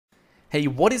Hey,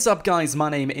 what is up guys? My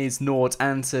name is Nort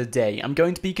and today I'm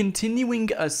going to be continuing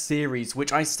a series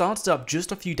which I started up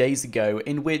just a few days ago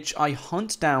in which I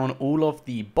hunt down all of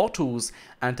the bottles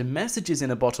and messages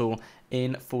in a bottle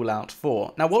in Fallout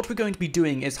 4. Now what we're going to be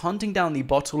doing is hunting down the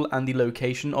bottle and the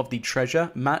location of the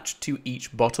treasure matched to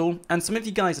each bottle, and some of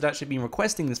you guys had actually been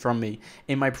requesting this from me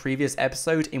in my previous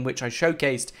episode in which I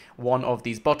showcased one of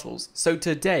these bottles. So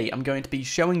today I'm going to be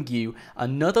showing you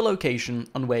another location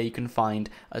on where you can find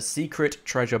a secret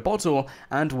treasure bottle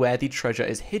and where the treasure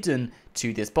is hidden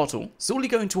to this bottle. So all you're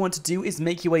going to want to do is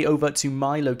make your way over to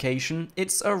my location.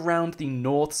 It's around the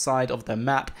north side of the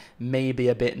map, maybe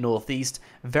a bit northeast,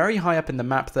 very high up in the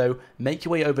map though. Make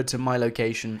your way over to my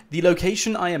location. The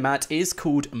location I am at is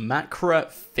called Macra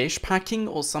Fish Packing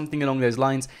or something along those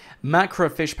lines.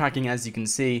 Macra Fish Packing, as you can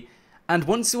see. And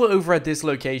once you are over at this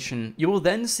location, you will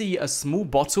then see a small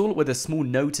bottle with a small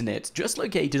note in it, just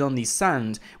located on the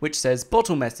sand, which says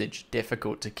bottle message,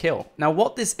 difficult to kill. Now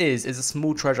what this is a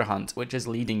small treasure hunt, which is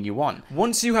leading you on.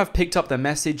 Once you have picked up the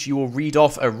message, you will read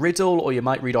off a riddle, or you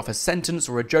might read off a sentence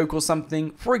or a joke or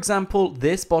something. For example,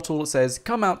 this bottle says,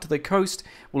 come out to the coast,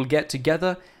 we'll get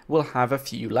together, we'll have a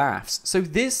few laughs. So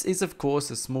this is of course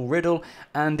a small riddle,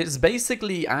 and it's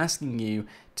basically asking you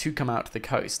to come out to the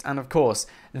coast. And of course,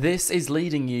 this is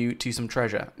leading you to some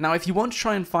treasure. Now, if you want to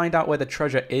try and find out where the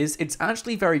treasure is, it's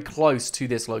actually very close to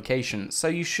this location, so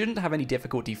you shouldn't have any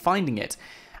difficulty finding it.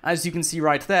 As you can see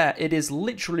right there, it is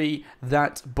literally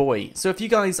that buoy. So if you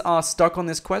guys are stuck on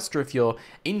this quest, or if you're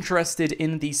interested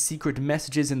in these secret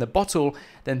messages in the bottle,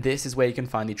 then this is where you can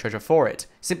find the treasure for it.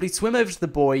 Simply swim over to the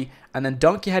buoy, and then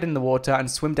dunk your head in the water and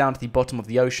swim down to the bottom of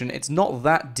the ocean. It's not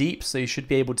that deep, so you should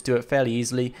be able to do it fairly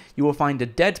easily. You will find a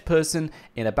dead person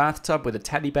in a bathtub with a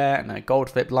teddy bear and a gold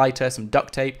flip lighter, some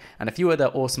duct tape, and a few other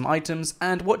awesome items.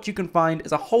 And what you can find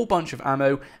is a whole bunch of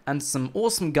ammo and some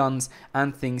awesome guns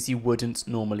and things you wouldn't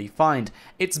normally find.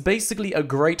 It's basically a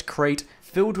great crate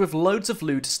filled with loads of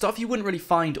loot, stuff you wouldn't really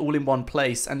find all in one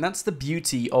place, and that's the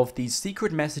beauty of these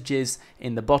secret messages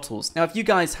in the bottles. Now, if you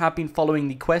guys have been following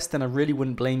the quest, then I really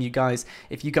wouldn't blame you guys.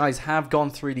 If you guys have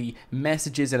gone through the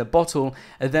messages in a bottle,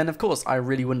 then of course I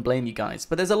really wouldn't blame you guys.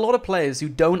 But there's a lot of players who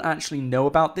don't actually know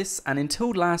about this, and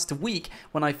until last week,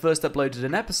 when I first uploaded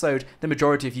an episode, the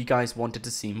majority of you guys wanted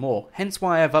to see more. Hence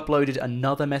why I've uploaded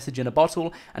another message in a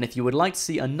bottle, and if you would like to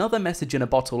see another message in a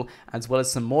bottle, as well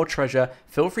as some more treasure,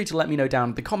 feel free to let me know down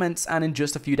in the comments, and in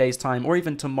just a few days time, or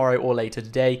even tomorrow or later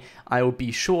today, I will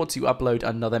be sure to upload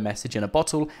another message in a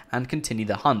bottle and continue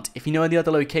the hunt. If you know any other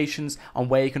locations on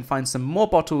where you can find some more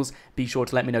bottles, be sure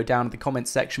to let me know down in the comments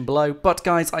section below. But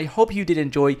guys, I hope you did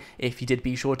enjoy. If you did,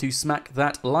 be sure to smack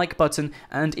that like button,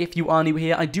 and if you are new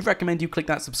here, I do recommend you click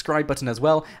that subscribe button as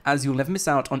well, as you'll never miss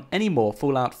out on any more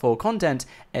Fallout 4 content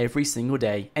every single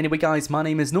day. Anyway guys, my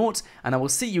name is Nort, and I will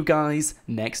see you guys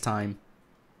next time.